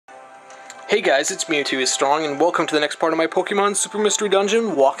Hey guys, it's Mewtwo is Strong, and welcome to the next part of my Pokemon Super Mystery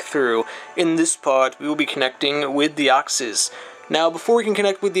Dungeon walkthrough. In this part, we will be connecting with Deoxys. Now, before we can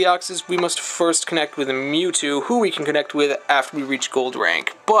connect with Deoxys, we must first connect with Mewtwo, who we can connect with after we reach Gold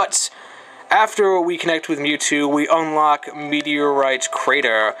rank. But, after we connect with Mewtwo, we unlock Meteorite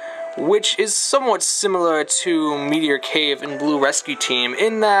Crater, which is somewhat similar to Meteor Cave in Blue Rescue Team,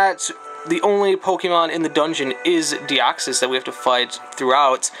 in that the only Pokemon in the dungeon is Deoxys that we have to fight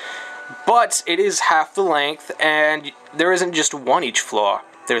throughout. But it is half the length, and there isn't just one each floor,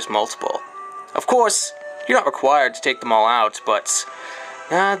 there's multiple. Of course, you're not required to take them all out, but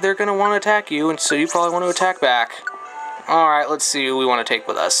they're going to want to attack you, and so you probably want to attack back. Alright, let's see who we want to take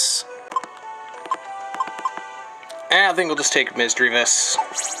with us. And I think we'll just take Misdreavus.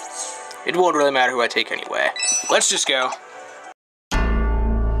 It won't really matter who I take anyway. Let's just go.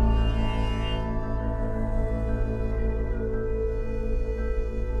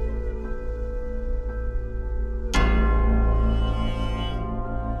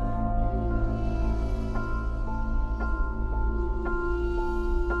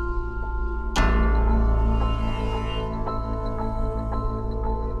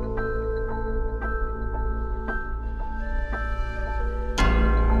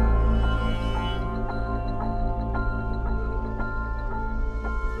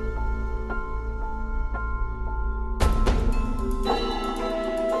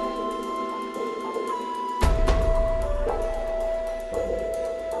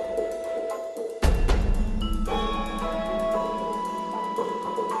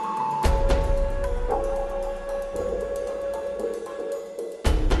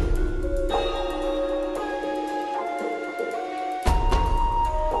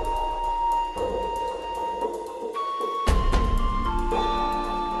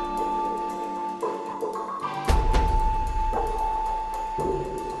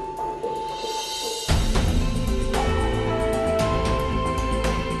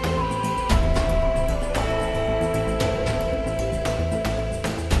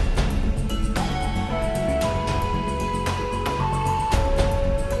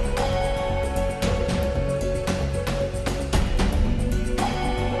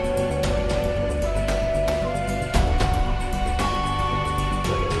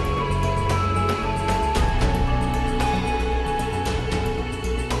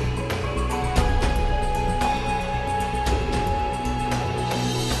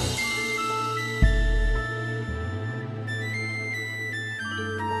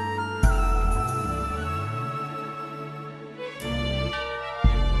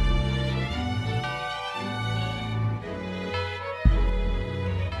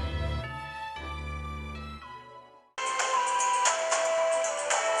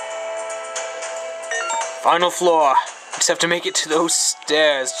 Final floor. Just have to make it to those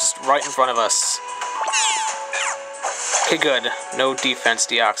stairs just right in front of us. Okay, good. No defense,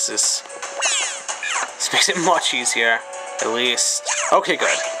 Deoxys. This makes it much easier, at least. Okay,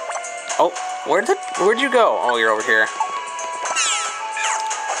 good. Oh, where'd you go? Oh, you're over here.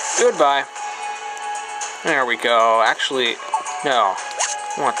 Goodbye. There we go. Actually, no.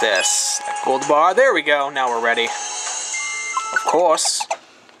 I want this. That gold bar. There we go. Now we're ready. Of course.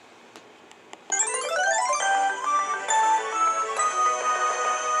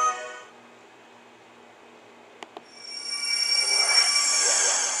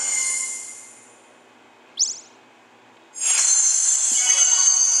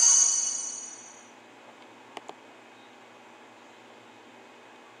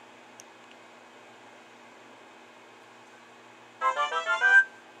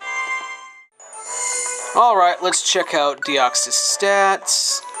 Alright, let's check out Deoxys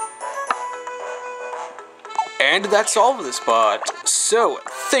stats. And that's all for this part. So,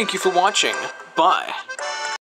 thank you for watching. Bye.